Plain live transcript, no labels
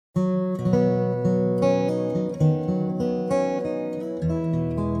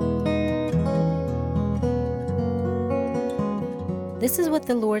This is what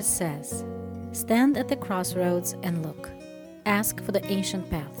the Lord says. Stand at the crossroads and look. Ask for the ancient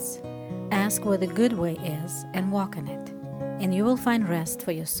paths. Ask where the good way is and walk in it, and you will find rest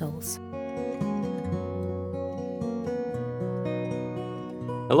for your souls.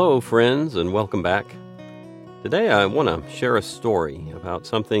 Hello, friends, and welcome back. Today I want to share a story about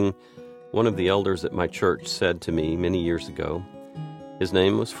something one of the elders at my church said to me many years ago. His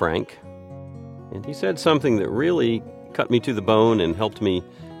name was Frank, and he said something that really cut me to the bone and helped me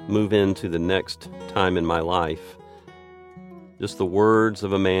move into the next time in my life. Just the words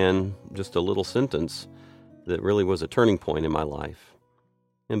of a man, just a little sentence that really was a turning point in my life.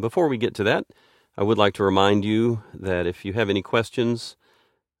 And before we get to that, I would like to remind you that if you have any questions,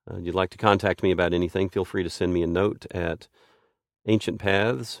 you'd like to contact me about anything, feel free to send me a note at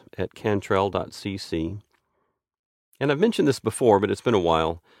ancientpaths@cantrell.cc. And I've mentioned this before, but it's been a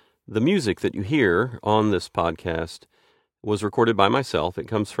while. The music that you hear on this podcast was recorded by myself. It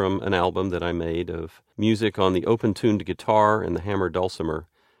comes from an album that I made of music on the open-tuned guitar and the hammer dulcimer.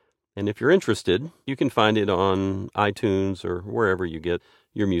 And if you're interested, you can find it on iTunes or wherever you get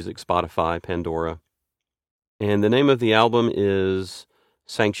your music, Spotify, Pandora. And the name of the album is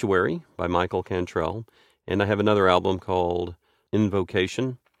Sanctuary by Michael Cantrell. And I have another album called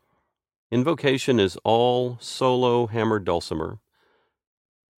Invocation. Invocation is all solo hammer dulcimer,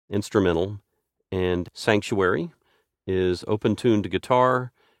 instrumental, and Sanctuary is open-tuned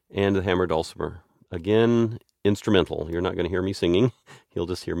guitar and the hammer dulcimer. Again, instrumental. You're not going to hear me singing. You'll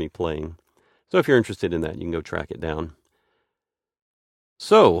just hear me playing. So if you're interested in that, you can go track it down.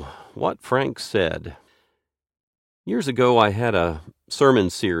 So, what Frank said. Years ago, I had a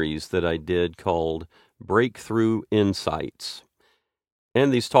sermon series that I did called Breakthrough Insights.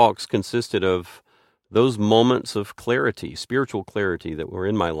 And these talks consisted of those moments of clarity, spiritual clarity that were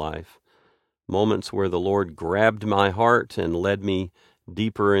in my life. Moments where the Lord grabbed my heart and led me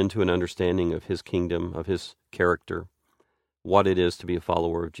deeper into an understanding of His kingdom, of His character, what it is to be a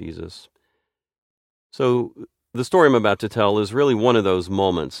follower of Jesus. So the story I'm about to tell is really one of those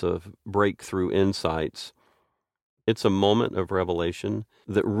moments of breakthrough insights. It's a moment of revelation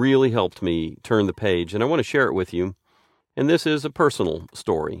that really helped me turn the page, and I want to share it with you. And this is a personal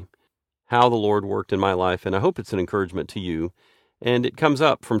story, how the Lord worked in my life, and I hope it's an encouragement to you. And it comes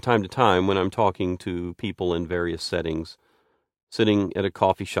up from time to time when I'm talking to people in various settings, sitting at a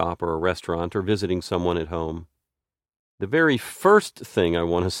coffee shop or a restaurant or visiting someone at home. The very first thing I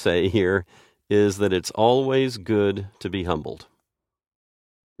want to say here is that it's always good to be humbled.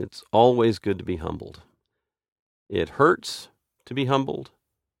 It's always good to be humbled. It hurts to be humbled,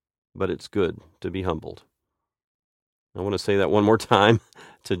 but it's good to be humbled. I want to say that one more time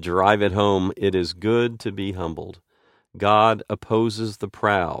to drive it home. It is good to be humbled. God opposes the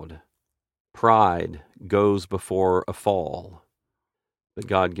proud. Pride goes before a fall. But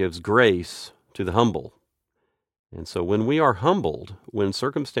God gives grace to the humble. And so when we are humbled, when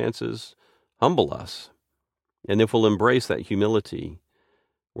circumstances humble us, and if we'll embrace that humility,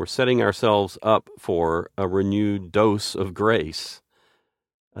 we're setting ourselves up for a renewed dose of grace,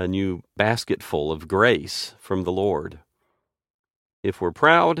 a new basketful of grace from the Lord. If we're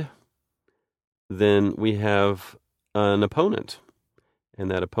proud, then we have an opponent, and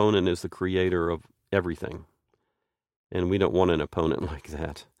that opponent is the creator of everything. And we don't want an opponent like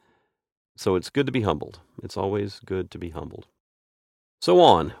that. So it's good to be humbled. It's always good to be humbled. So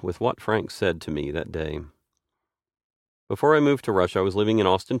on with what Frank said to me that day. Before I moved to Russia, I was living in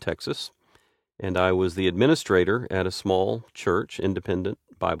Austin, Texas, and I was the administrator at a small church, independent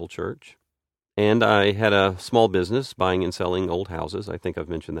Bible church. And I had a small business buying and selling old houses. I think I've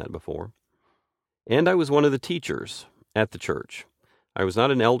mentioned that before. And I was one of the teachers at the church. I was not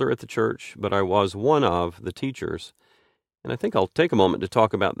an elder at the church, but I was one of the teachers. And I think I'll take a moment to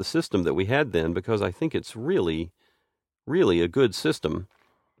talk about the system that we had then, because I think it's really, really a good system.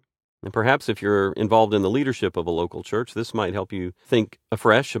 And perhaps if you're involved in the leadership of a local church, this might help you think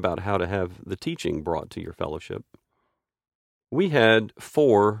afresh about how to have the teaching brought to your fellowship. We had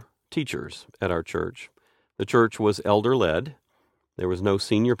 4 teachers at our church. The church was elder-led. There was no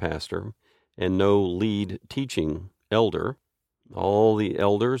senior pastor and no lead teaching elder. All the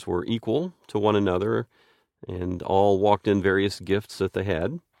elders were equal to one another and all walked in various gifts that they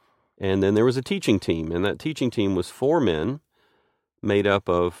had. And then there was a teaching team, and that teaching team was 4 men made up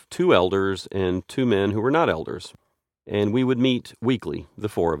of 2 elders and 2 men who were not elders. And we would meet weekly, the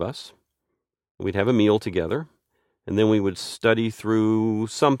 4 of us. We'd have a meal together, and then we would study through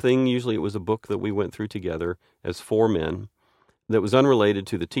something. Usually it was a book that we went through together as 4 men that was unrelated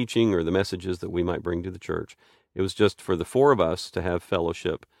to the teaching or the messages that we might bring to the church. It was just for the 4 of us to have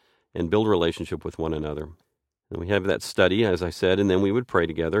fellowship and build a relationship with one another. And we have that study, as I said, and then we would pray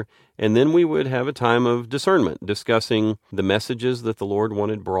together. And then we would have a time of discernment, discussing the messages that the Lord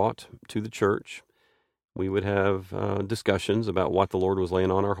wanted brought to the church. We would have discussions about what the Lord was laying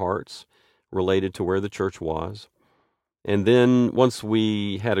on our hearts related to where the church was. And then once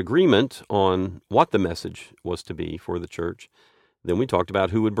we had agreement on what the message was to be for the church, then we talked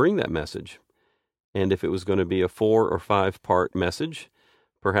about who would bring that message. And if it was going to be a 4 or 5 part message,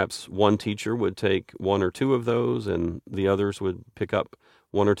 perhaps one teacher would take 1 or 2 of those, and the others would pick up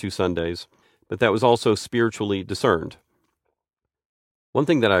 1 or 2 Sundays. But that was also spiritually discerned. One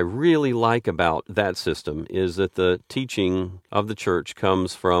thing that I really like about that system is that the teaching of the church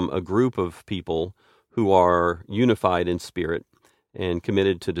comes from a group of people who are unified in spirit and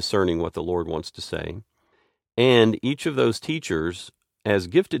committed to discerning what the Lord wants to say. And each of those teachers, as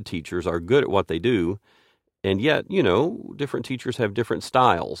gifted teachers, are good at what they do. And yet, different teachers have different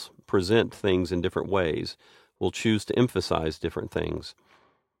styles, present things in different ways, will choose to emphasize different things.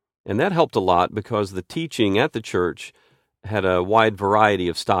 And that helped a lot because the teaching at the church had a wide variety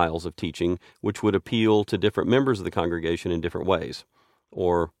of styles of teaching, which would appeal to different members of the congregation in different ways.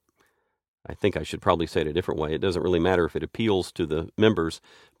 Or, I think I should probably say it a different way. It doesn't really matter if it appeals to the members,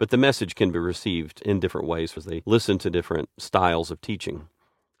 but the message can be received in different ways as they listen to different styles of teaching.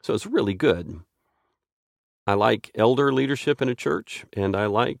 So it's really good. I like elder leadership in a church, and I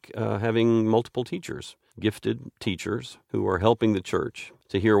like having multiple teachers, gifted teachers who are helping the church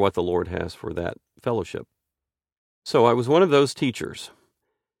to hear what the Lord has for that fellowship. So I was one of those teachers.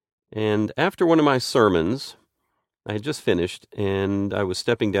 And after one of my sermons, I had just finished, and I was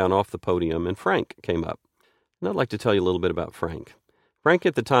stepping down off the podium, and Frank came up. And I'd like to tell you a little bit about Frank. Frank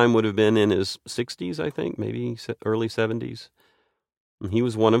at the time would have been in his 60s, I think, maybe early 70s. And he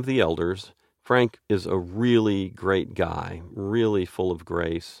was one of the elders. Frank is a really great guy, really full of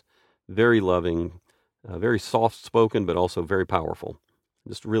grace, very loving, very soft-spoken, but also very powerful.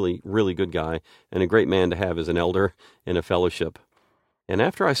 Just really, really good guy, and a great man to have as an elder in a fellowship. And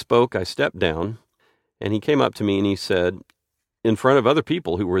after I spoke, I stepped down, and he came up to me and he said, in front of other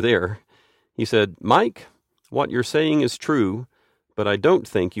people who were there, he said, "Mike, what you're saying is true, but I don't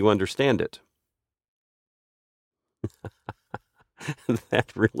think you understand it."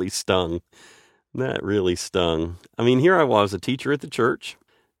 That really stung. That really stung. I mean, here I was, a teacher at the church,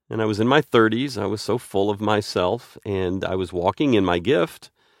 and I was in my 30s. I was so full of myself, and I was walking in my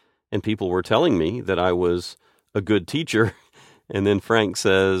gift, and people were telling me that I was a good teacher. And then Frank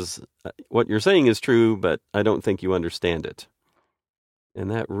says, "What you're saying is true, but I don't think you understand it." And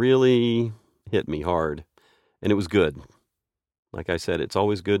that really hit me hard. And it was good. Like I said, it's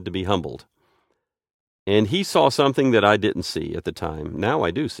always good to be humbled. And he saw something that I didn't see at the time. Now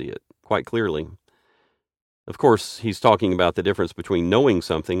I do see it quite clearly. Of course, he's talking about the difference between knowing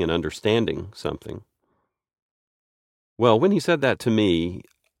something and understanding something. Well, when he said that to me,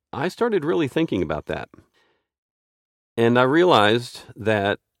 I started really thinking about that. And I realized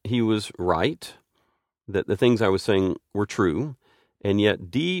that he was right, that the things I was saying were true, and yet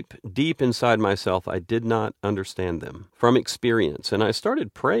deep, deep inside myself, I did not understand them from experience. And I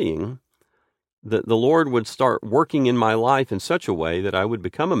started praying that the Lord would start working in my life in such a way that I would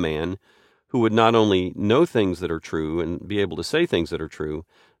become a man who would not only know things that are true and be able to say things that are true,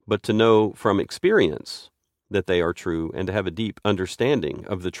 but to know from experience that they are true and to have a deep understanding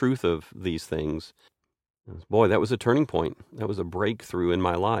of the truth of these things. Boy, that was a turning point. That was a breakthrough in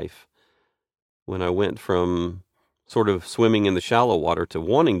my life when I went from sort of swimming in the shallow water to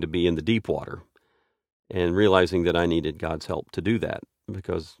wanting to be in the deep water and realizing that I needed God's help to do that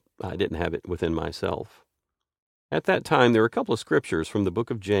because I didn't have it within myself. At that time, there were a couple of scriptures from the book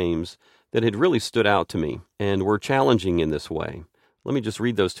of James that had really stood out to me and were challenging in this way. Let me just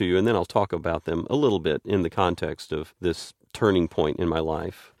read those to you, and then I'll talk about them a little bit in the context of this turning point in my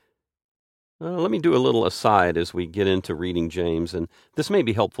life. Let me do a little aside as we get into reading James, and this may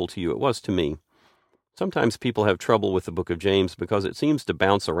be helpful to you. It was to me. Sometimes people have trouble with the book of James because it seems to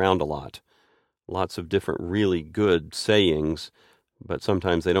bounce around a lot. Lots of different really good sayings, but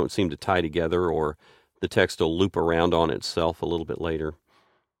sometimes they don't seem to tie together, or the text will loop around on itself a little bit later.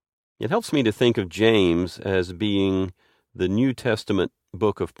 It helps me to think of James as being the New Testament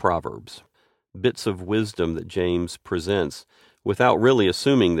book of Proverbs, bits of wisdom that James presents without really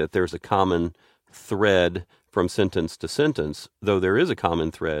assuming that there's a common thread from sentence to sentence, though there is a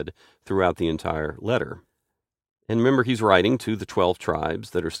common thread throughout the entire letter. And remember, he's writing to the 12 tribes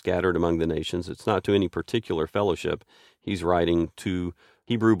that are scattered among the nations. It's not to any particular fellowship. He's writing to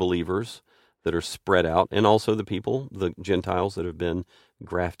Hebrew believers that are spread out, and also the people, the Gentiles that have been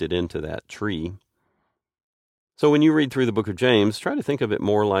grafted into that tree. So when you read through the book of James, try to think of it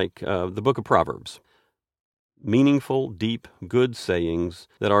more like the book of Proverbs. meaningful, deep, good sayings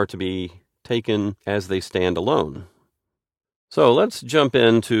that are to be taken as they stand alone. So let's jump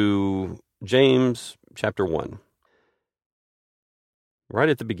into James chapter 1. Right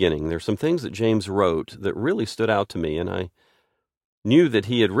at the beginning, there's some things that James wrote that really stood out to me, and I knew that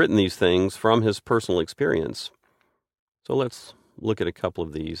he had written these things from his personal experience. So let's look at a couple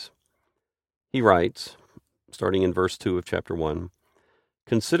of these. He writes, starting in verse 2 of chapter 1,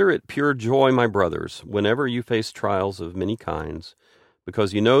 "Consider it pure joy, my brothers, whenever you face trials of many kinds,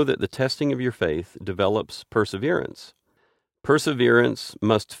 because you know that the testing of your faith develops perseverance. Perseverance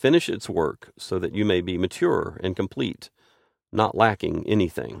must finish its work so that you may be mature and complete, not lacking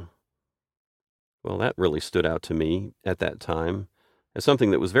anything." Well, that really stood out to me at that time as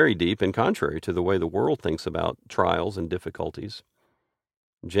something that was very deep and contrary to the way the world thinks about trials and difficulties.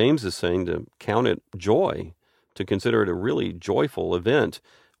 James is saying to count it joy, to consider it a really joyful event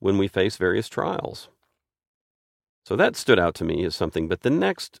when we face various trials. So that stood out to me as something. But the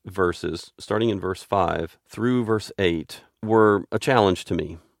next verses, starting in verse 5 through verse 8, were a challenge to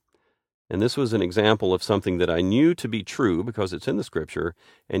me. And this was an example of something that I knew to be true because it's in the Scripture,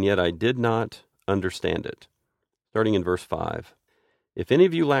 and yet I did not understand it. Starting in verse 5. "If any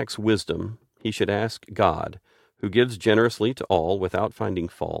of you lacks wisdom, he should ask God, who gives generously to all without finding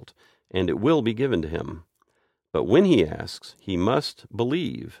fault, and it will be given to him. But when he asks, he must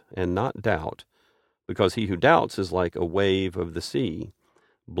believe and not doubt, because he who doubts is like a wave of the sea,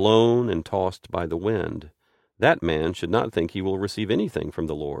 blown and tossed by the wind. That man should not think he will receive anything from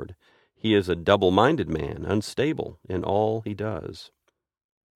the Lord. He is a double-minded man, unstable in all he does."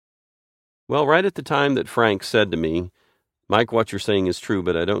 Well, right at the time that Frank said to me, "Mike, what you're saying is true,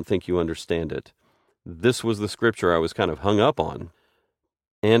 but I don't think you understand it," this was the scripture I was kind of hung up on.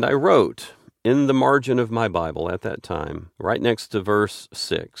 And I wrote in the margin of my Bible at that time, right next to verse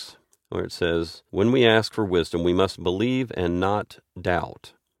 6, where it says, "When we ask for wisdom, we must believe and not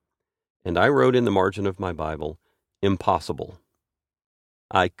doubt." And I wrote in the margin of my Bible, "Impossible."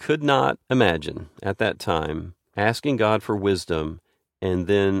 I could not imagine at that time asking God for wisdom and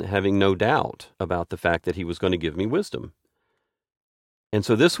then having no doubt about the fact that he was going to give me wisdom. And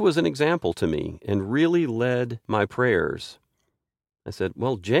so this was an example to me and really led my prayers. I said,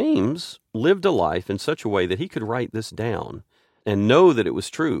 well, James lived a life in such a way that he could write this down and know that it was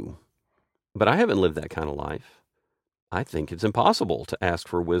true. But I haven't lived that kind of life. I think it's impossible to ask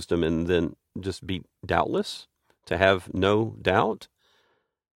for wisdom and then just be doubtless, to have no doubt.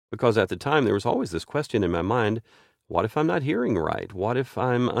 Because at the time there was always this question in my mind, what if I'm not hearing right? What if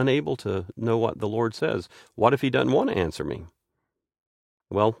I'm unable to know what the Lord says? What if he doesn't want to answer me?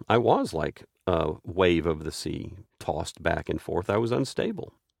 Well, I was like a wave of the sea, tossed back and forth. I was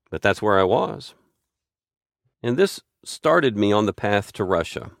unstable, but that's where I was. And this started me on the path to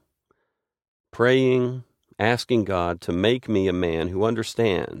Russia, praying, asking God to make me a man who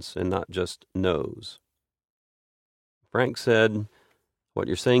understands and not just knows. Frank said, what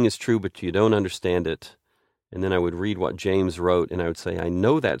you're saying is true, but you don't understand it. And then I would read what James wrote, and I would say, I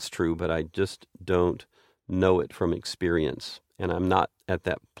know that's true, but I just don't know it from experience, and I'm not at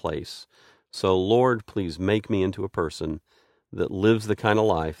that place. So, Lord, please make me into a person that lives the kind of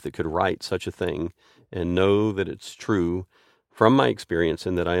life that could write such a thing and know that it's true from my experience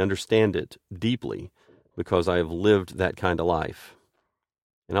and that I understand it deeply because I have lived that kind of life.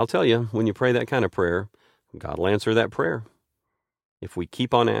 And I'll tell you, when you pray that kind of prayer, God will answer that prayer. If we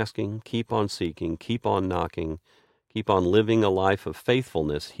keep on asking, keep on seeking, keep on knocking, keep on living a life of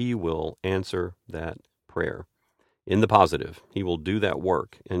faithfulness, he will answer that prayer. In the positive, he will do that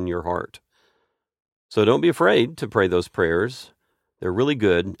work in your heart. So don't be afraid to pray those prayers. They're really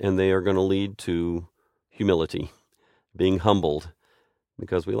good, and they are going to lead to humility, being humbled,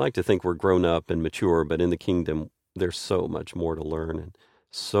 because we like to think we're grown up and mature, but in the kingdom, there's so much more to learn and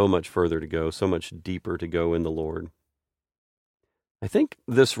so much further to go, so much deeper to go in the Lord. I think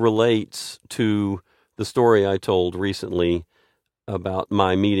this relates to the story I told recently about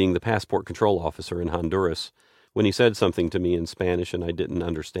my meeting the passport control officer in Honduras when he said something to me in Spanish and I didn't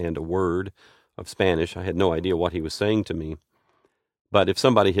understand a word of Spanish. I had no idea what he was saying to me. But if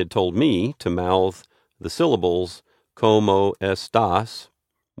somebody had told me to mouth the syllables "Cómo estás,"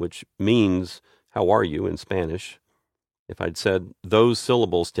 which means "how are you" in Spanish, if I'd said those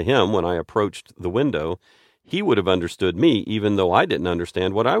syllables to him when I approached the window, he would have understood me even though I didn't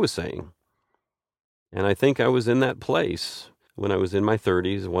understand what I was saying. And I think I was in that place when I was in my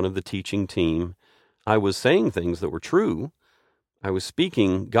 30s, one of the teaching team. I was saying things that were true. I was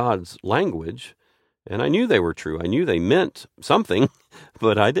speaking God's language, and I knew they were true. I knew they meant something,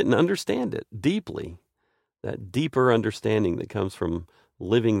 but I didn't understand it deeply. That deeper understanding that comes from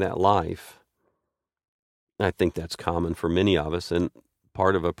living that life. I think that's common for many of us, and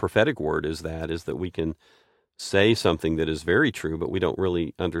part of a prophetic word is that we can say something that is very true, but we don't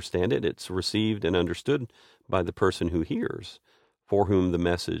really understand it. It's received and understood by the person who hears, for whom the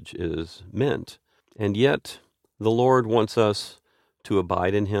message is meant. And yet, the Lord wants us to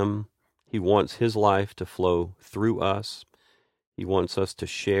abide in Him. He wants His life to flow through us. He wants us to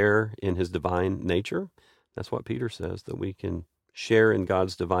share in His divine nature. That's what Peter says, that we can share in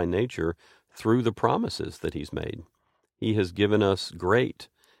God's divine nature through the promises that He's made. He has given us great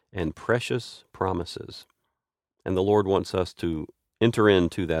and precious promises. And the Lord wants us to enter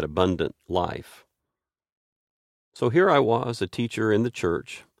into that abundant life. So here I was, a teacher in the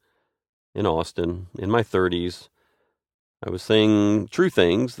church in Austin, in my 30s. I was saying true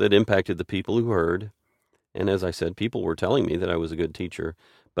things that impacted the people who heard. And as I said, people were telling me that I was a good teacher.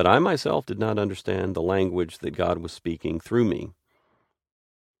 But I myself did not understand the language that God was speaking through me.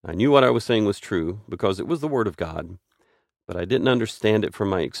 I knew what I was saying was true because it was the Word of God, but I didn't understand it from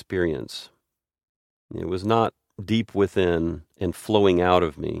my experience. It was not deep within and flowing out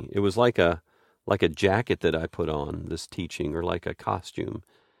of me. It was like a jacket that I put on, this teaching, or like a costume.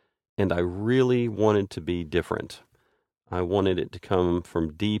 And I really wanted to be different. I wanted it to come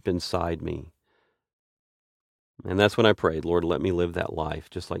from deep inside me. And that's when I prayed, Lord, let me live that life,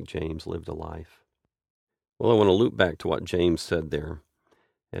 just like James lived a life. Well, I want to loop back to what James said there.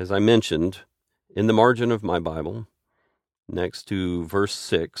 As I mentioned, in the margin of my Bible, next to verse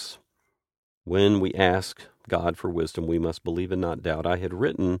 6, when we ask God for wisdom, we must believe and not doubt, I had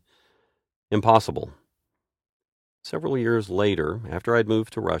written impossible. Several years later, after I'd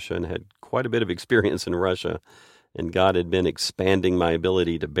moved to Russia and had quite a bit of experience in Russia, and God had been expanding my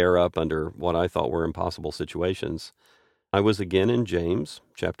ability to bear up under what I thought were impossible situations, I was again in James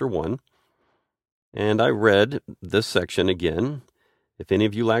chapter 1, and I read this section again. If any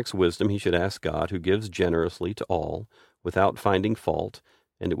of you lacks wisdom, he should ask God, who gives generously to all, without finding fault,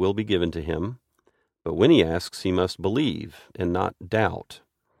 and it will be given to him. But when he asks, he must believe and not doubt.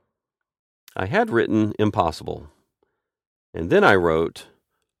 I had written impossible, and then I wrote,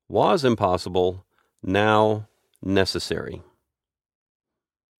 was impossible, now necessary.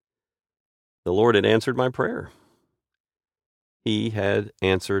 The Lord had answered my prayer. He had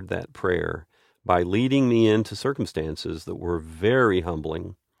answered that prayer by leading me into circumstances that were very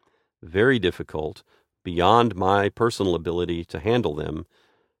humbling, very difficult, beyond my personal ability to handle them.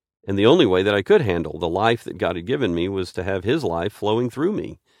 And the only way that I could handle the life that God had given me was to have His life flowing through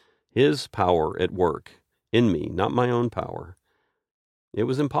me, His power at work in me, not my own power. It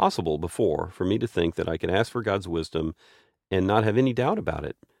was impossible before for me to think that I could ask for God's wisdom and not have any doubt about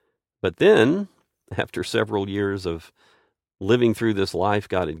it. But then, after several years of living through this life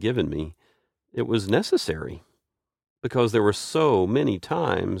God had given me, it was necessary, because there were so many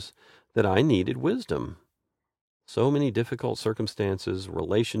times that I needed wisdom. So many difficult circumstances,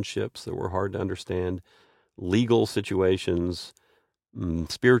 relationships that were hard to understand, legal situations,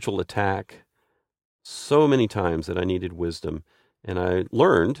 spiritual attack. So many times that I needed wisdom, and I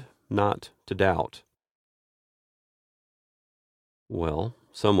learned not to doubt. Well,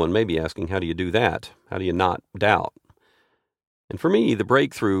 someone may be asking, how do you do that? How do you not doubt? And for me, the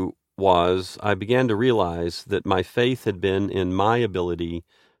breakthrough was I began to realize that my faith had been in my ability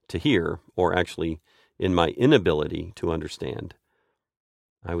to hear, or actually in my inability to understand.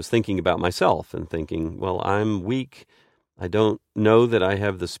 I was thinking about myself and thinking, well, I'm weak. I don't know that I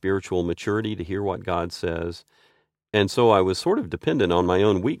have the spiritual maturity to hear what God says. And so I was sort of dependent on my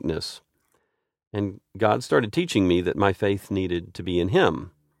own weakness. And God started teaching me that my faith needed to be in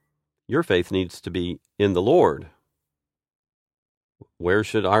Him. Your faith needs to be in the Lord. Where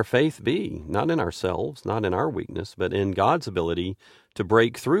should our faith be? Not in ourselves, not in our weakness, but in God's ability to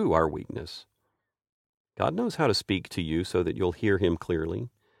break through our weakness. God knows how to speak to you so that you'll hear Him clearly.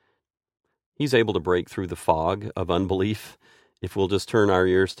 He's able to break through the fog of unbelief if we'll just turn our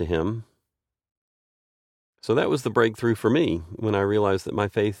ears to Him. So that was the breakthrough for me when I realized that my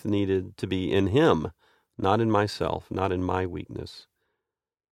faith needed to be in Him, not in myself, not in my weakness.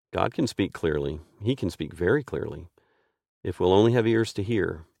 God can speak clearly. He can speak very clearly, if we'll only have ears to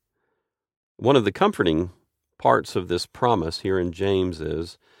hear. One of the comforting parts of this promise here in James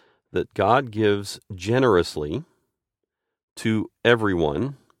is that God gives generously to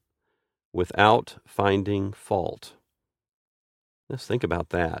everyone without finding fault. Let's think about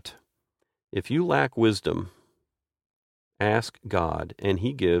that. If you lack wisdom, ask God, and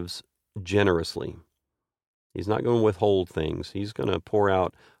He gives generously. He's not going to withhold things. He's going to pour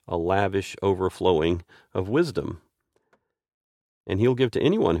out a lavish overflowing of wisdom. And He'll give to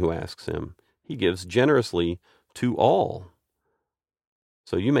anyone who asks Him. He gives generously to all.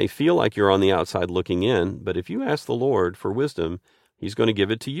 So you may feel like you're on the outside looking in, but if you ask the Lord for wisdom, He's going to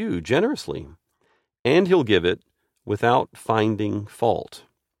give it to you generously, and He'll give it without finding fault.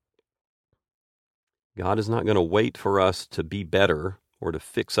 God is not going to wait for us to be better or to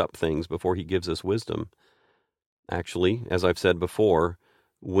fix up things before He gives us wisdom. Actually, as I've said before,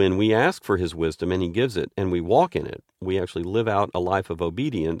 when we ask for His wisdom and He gives it and we walk in it, we actually live out a life of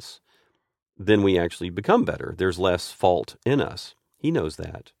obedience, then we actually become better. There's less fault in us. He knows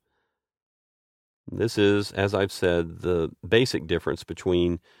that. This is, as I've said, the basic difference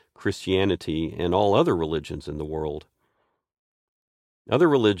between Christianity and all other religions in the world. Other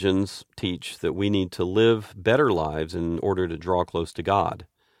religions teach that we need to live better lives in order to draw close to God.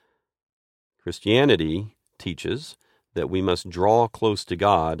 Christianity teaches that we must draw close to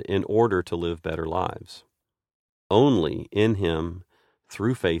God in order to live better lives. Only in Him,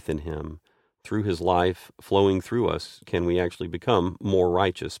 through faith in Him, through His life flowing through us, can we actually become more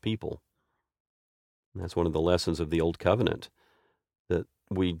righteous people. And that's one of the lessons of the Old Covenant, that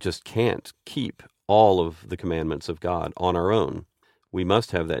we just can't keep all of the commandments of God on our own. We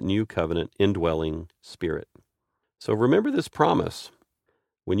must have that new covenant indwelling Spirit. So remember this promise.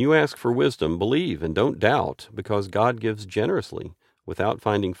 When you ask for wisdom, believe and don't doubt, because God gives generously without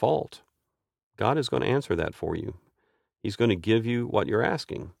finding fault. God is going to answer that for you. He's going to give you what you're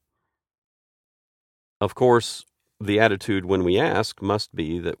asking. Of course, the attitude when we ask must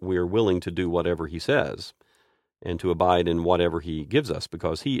be that we're willing to do whatever He says and to abide in whatever He gives us,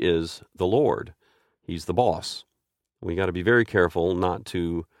 because He is the Lord. He's the boss. We got to be very careful not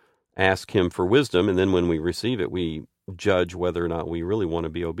to ask Him for wisdom, and then when we receive it, we judge whether or not we really want to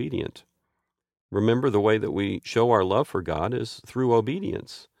be obedient. Remember, the way that we show our love for God is through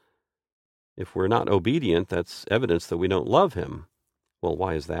obedience. If we're not obedient, that's evidence that we don't love Him. Well,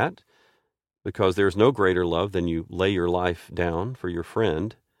 why is that? Because there's no greater love than you lay your life down for your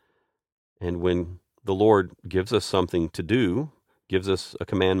friend. And when the Lord gives us something to do, gives us a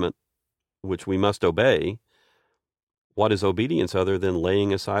commandment which we must obey, what is obedience other than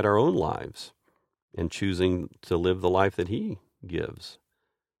laying aside our own lives and choosing to live the life that He gives?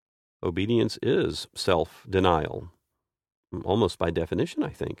 Obedience is self-denial, almost by definition, I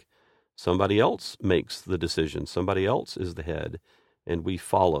think. Somebody else makes the decision. Somebody else is the head, and we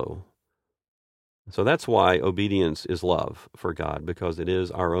follow. So that's why obedience is love for God, because it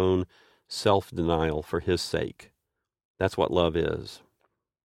is our own self-denial for His sake. That's what love is.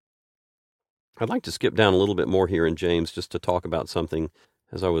 I'd like to skip down a little bit more here in James just to talk about something.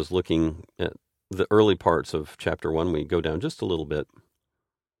 As I was looking at the early parts of chapter 1, we go down just a little bit.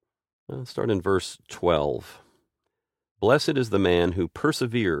 Start in verse 12. Blessed is the man who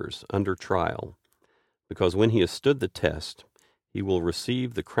perseveres under trial, because when he has stood the test, he will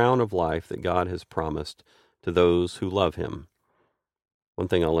receive the crown of life that God has promised to those who love Him. One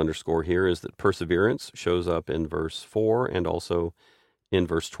thing I'll underscore here is that perseverance shows up in verse 4 and also in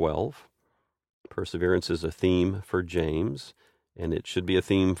verse 12. Perseverance is a theme for James, and it should be a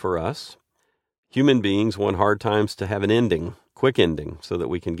theme for us. Human beings want hard times to have an ending, quick ending, so that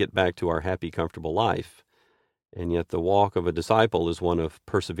we can get back to our happy, comfortable life. And yet the walk of a disciple is one of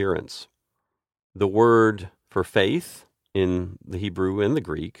perseverance. The word for faith in the Hebrew and the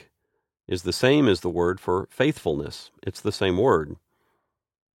Greek is the same as the word for faithfulness. It's the same word.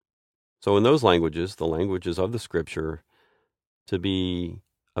 So in those languages, the languages of the Scripture, to be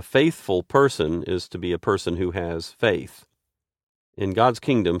a faithful person is to be a person who has faith. In God's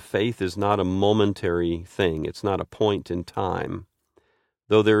kingdom, faith is not a momentary thing. It's not a point in time.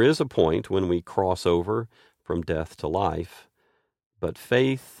 Though there is a point when we cross over from death to life, but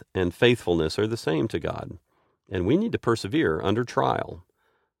faith and faithfulness are the same to God, and we need to persevere under trial.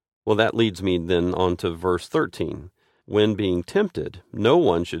 Well, that leads me then on to verse 13. When being tempted, no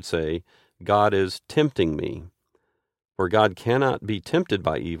one should say, God is tempting me. For God cannot be tempted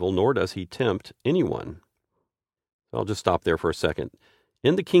by evil, nor does He tempt anyone. I'll just stop there for a second.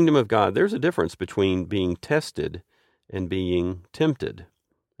 In the kingdom of God, there's a difference between being tested and being tempted.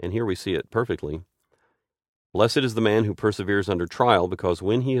 And here we see it perfectly. Blessed is the man who perseveres under trial, because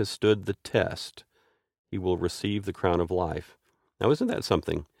when he has stood the test, he will receive the crown of life. Now, isn't that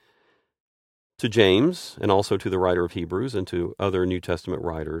something? To James, and also to the writer of Hebrews, and to other New Testament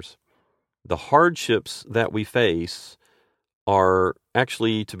writers, the hardships that we face are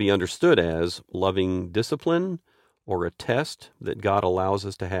actually to be understood as loving discipline or a test that God allows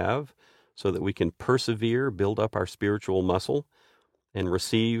us to have so that we can persevere, build up our spiritual muscle, and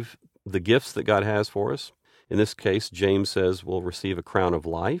receive the gifts that God has for us. In this case, James says we'll receive a crown of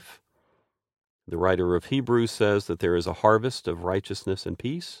life. The writer of Hebrews says that there is a harvest of righteousness and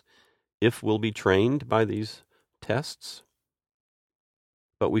peace if we'll be trained by these tests.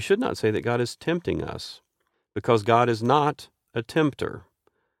 But we should not say that God is tempting us, because God is not a tempter.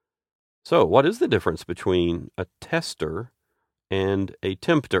 So, what is the difference between a tester and a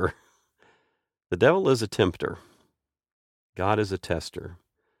tempter? The devil is a tempter. God is a tester.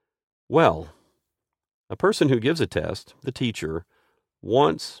 Well, a person who gives a test, the teacher,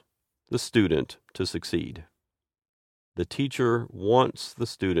 wants the student to succeed. The teacher wants the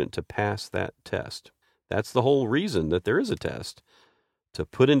student to pass that test. That's the whole reason that there is a test, to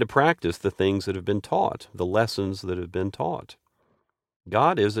put into practice the things that have been taught, the lessons that have been taught.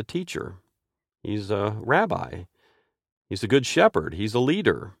 God is a teacher. He's a rabbi. He's a good shepherd. He's a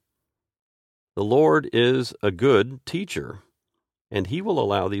leader. The Lord is a good teacher, and He will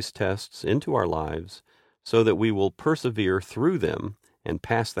allow these tests into our lives so that we will persevere through them and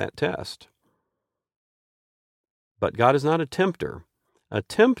pass that test. But God is not a tempter. A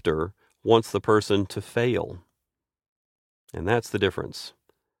tempter wants the person to fail. And that's the difference.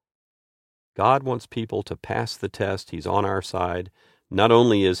 God wants people to pass the test. He's on our side. Not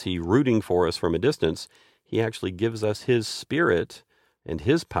only is He rooting for us from a distance, He actually gives us His Spirit and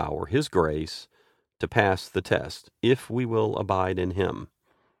His power, His grace, to pass the test, if we will abide in Him,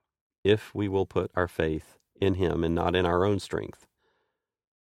 if we will put our faith in Him and not in our own strength.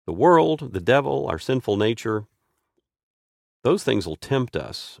 The world, the devil, our sinful nature, those things will tempt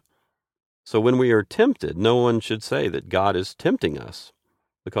us. So when we are tempted, no one should say that God is tempting us,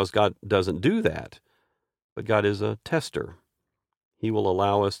 because God doesn't do that. But God is a tester. He will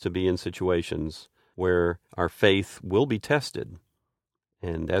allow us to be in situations where our faith will be tested.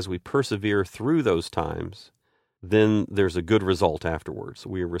 And as we persevere through those times, then there's a good result afterwards.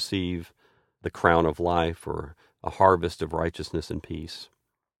 We receive the crown of life, or a harvest of righteousness and peace.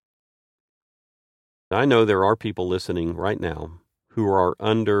 I know there are people listening right now who are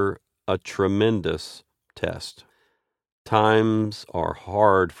under a tremendous test. Times are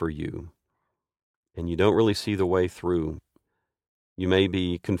hard for you, and you don't really see the way through. You may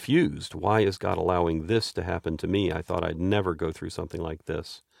be confused. Why is God allowing this to happen to me? I thought I'd never go through something like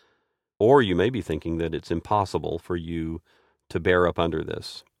this. Or you may be thinking that it's impossible for you to bear up under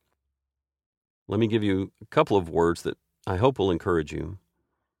this. Let me give you a couple of words that I hope will encourage you.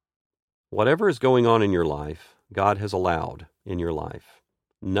 Whatever is going on in your life, God has allowed in your life.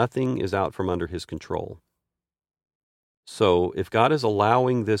 Nothing is out from under His control. So if God is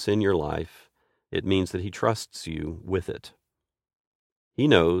allowing this in your life, it means that He trusts you with it. He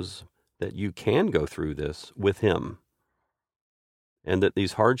knows that you can go through this with Him, and that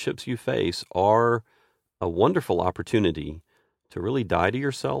these hardships you face are a wonderful opportunity to really die to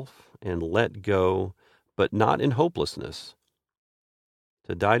yourself and let go, but not in hopelessness.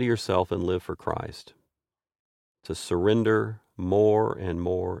 To die to yourself and live for Christ. To surrender more and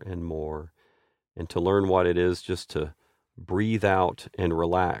more and more, and to learn what it is just to breathe out and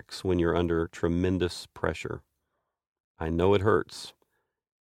relax when you're under tremendous pressure. I know it hurts.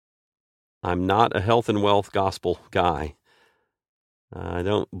 I'm not a health and wealth gospel guy. I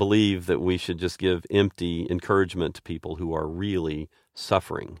don't believe that we should just give empty encouragement to people who are really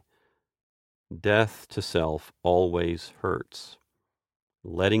suffering. Death to self always hurts.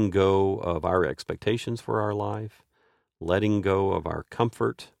 Letting go of our expectations for our life, letting go of our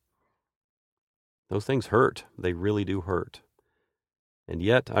comfort, those things hurt. They really do hurt. And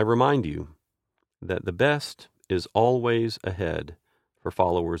yet, I remind you that the best is always ahead for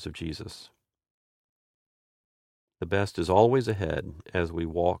followers of Jesus. The best is always ahead as we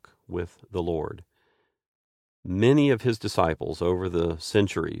walk with the Lord. Many of His disciples over the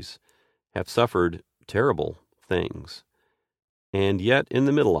centuries have suffered terrible things. And yet, in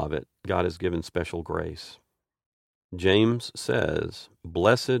the middle of it, God has given special grace. James says,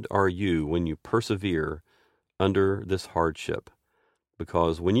 "Blessed are you when you persevere under this hardship,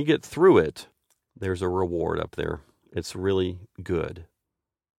 because when you get through it, there's a reward up there. It's really good."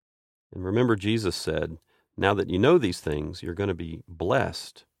 And remember, Jesus said, now that you know these things, you're going to be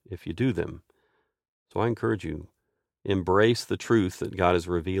blessed if you do them. So I encourage you, embrace the truth that God is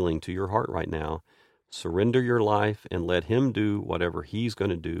revealing to your heart right now. Surrender your life and let Him do whatever He's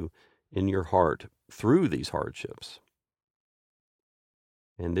going to do in your heart through these hardships.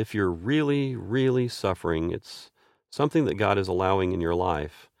 And if you're really, really suffering, it's something that God is allowing in your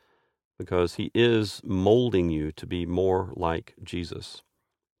life, because He is molding you to be more like Jesus,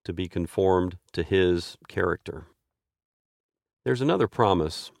 to be conformed to His character. There's another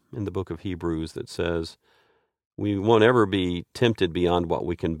promise in the book of Hebrews that says, we won't ever be tempted beyond what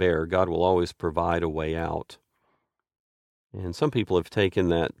we can bear. God will always provide a way out. And some people have taken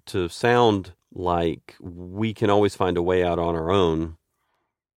that to sound like we can always find a way out on our own.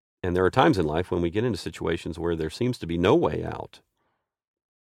 And there are times in life when we get into situations where there seems to be no way out.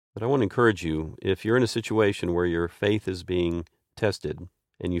 But I want to encourage you, if you're in a situation where your faith is being tested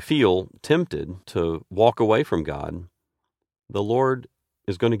and you feel tempted to walk away from God, the Lord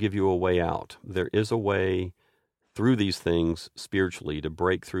is going to give you a way out. There is a way through these things spiritually to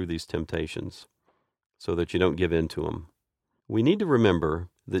break through these temptations so that you don't give in to them. We need to remember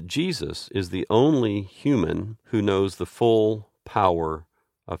that Jesus is the only human who knows the full power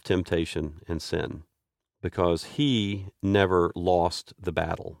of temptation and sin, because he never lost the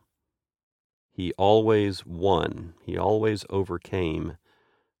battle. He always won. He always overcame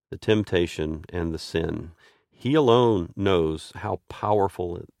the temptation and the sin. He alone knows how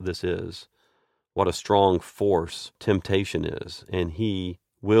powerful this is, what a strong force temptation is, and he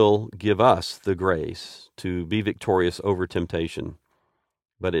will give us the grace to be victorious over temptation.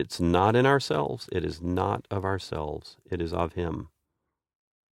 But it's not in ourselves. It is not of ourselves. It is of him.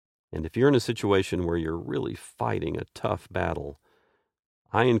 And if you're in a situation where you're really fighting a tough battle,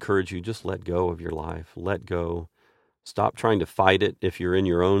 I encourage you, just let go of your life. Let go. Stop trying to fight it if you're in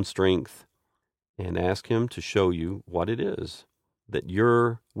your own strength, and ask him to show you what it is, that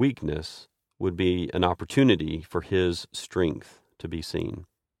your weakness would be an opportunity for his strength to be seen.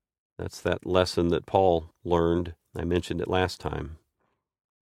 That's that lesson that Paul learned. I mentioned it last time.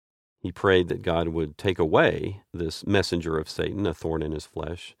 He prayed that God would take away this messenger of Satan, a thorn in his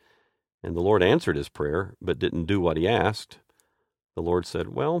flesh. And the Lord answered his prayer, but didn't do what he asked. The Lord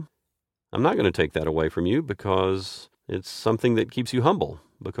said, well, I'm not going to take that away from you because it's something that keeps you humble,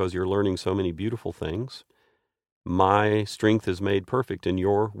 because you're learning so many beautiful things. My strength is made perfect in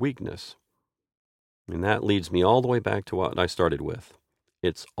your weakness. And that leads me all the way back to what I started with.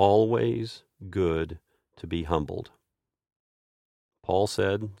 It's always good to be humbled. Paul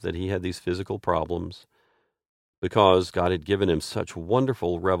said that he had these physical problems because God had given him such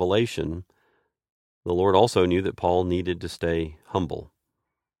wonderful revelation. The Lord also knew that Paul needed to stay humble.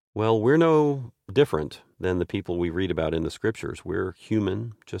 Well, we're no different than the people we read about in the Scriptures. We're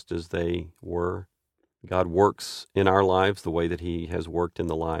human, just as they were. God works in our lives the way that he has worked in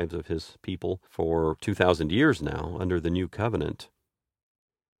the lives of his people for 2,000 years now under the new covenant.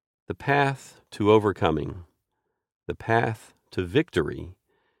 The path to overcoming, the path to victory,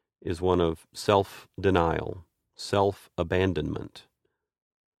 is one of self-denial, self-abandonment,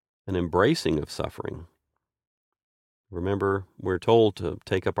 an embracing of suffering. Remember, we're told to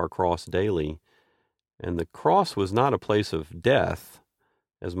take up our cross daily, and the cross was not a place of death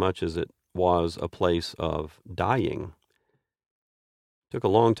as much as it was a place of dying. It took a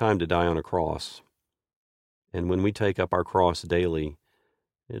long time to die on a cross, and when we take up our cross daily,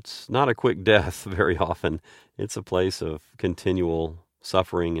 it's not a quick death very often. It's a place of continual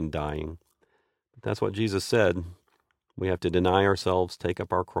suffering and dying. But that's what Jesus said. We have to deny ourselves, take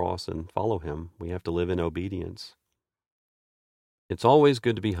up our cross, and follow him. We have to live in obedience. It's always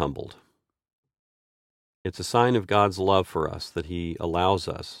good to be humbled. It's a sign of God's love for us that he allows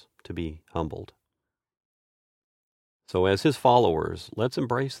us to be humbled. So as his followers, let's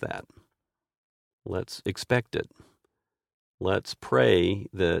embrace that. Let's expect it. Let's pray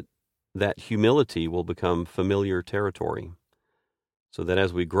that that humility will become familiar territory, so that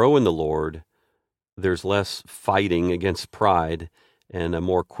as we grow in the Lord, there's less fighting against pride and a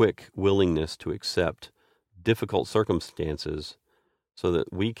more quick willingness to accept difficult circumstances so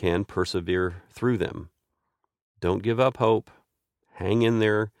that we can persevere through them. Don't give up hope. Hang in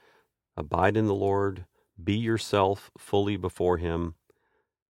there. Abide in the Lord. Be yourself fully before him.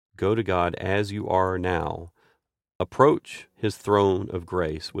 Go to God as you are now. Approach his throne of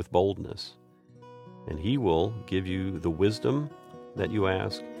grace with boldness, and he will give you the wisdom that you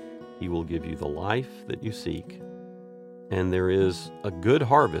ask. He will give you the life that you seek, and there is a good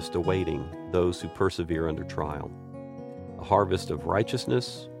harvest awaiting those who persevere under trial, a harvest of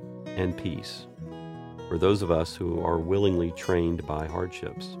righteousness and peace for those of us who are willingly trained by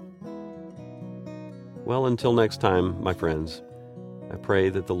hardships. Well, until next time, my friends, I pray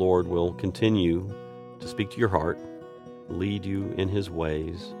that the Lord will continue to speak to your heart, lead you in his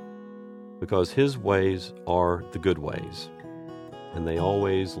ways, because his ways are the good ways, and they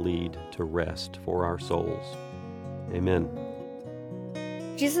always lead to rest for our souls. Amen.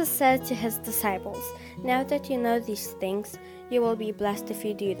 Jesus said to his disciples, "Now that you know these things, you will be blessed if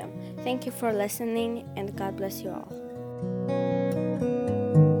you do them." Thank you for listening, and God bless you all.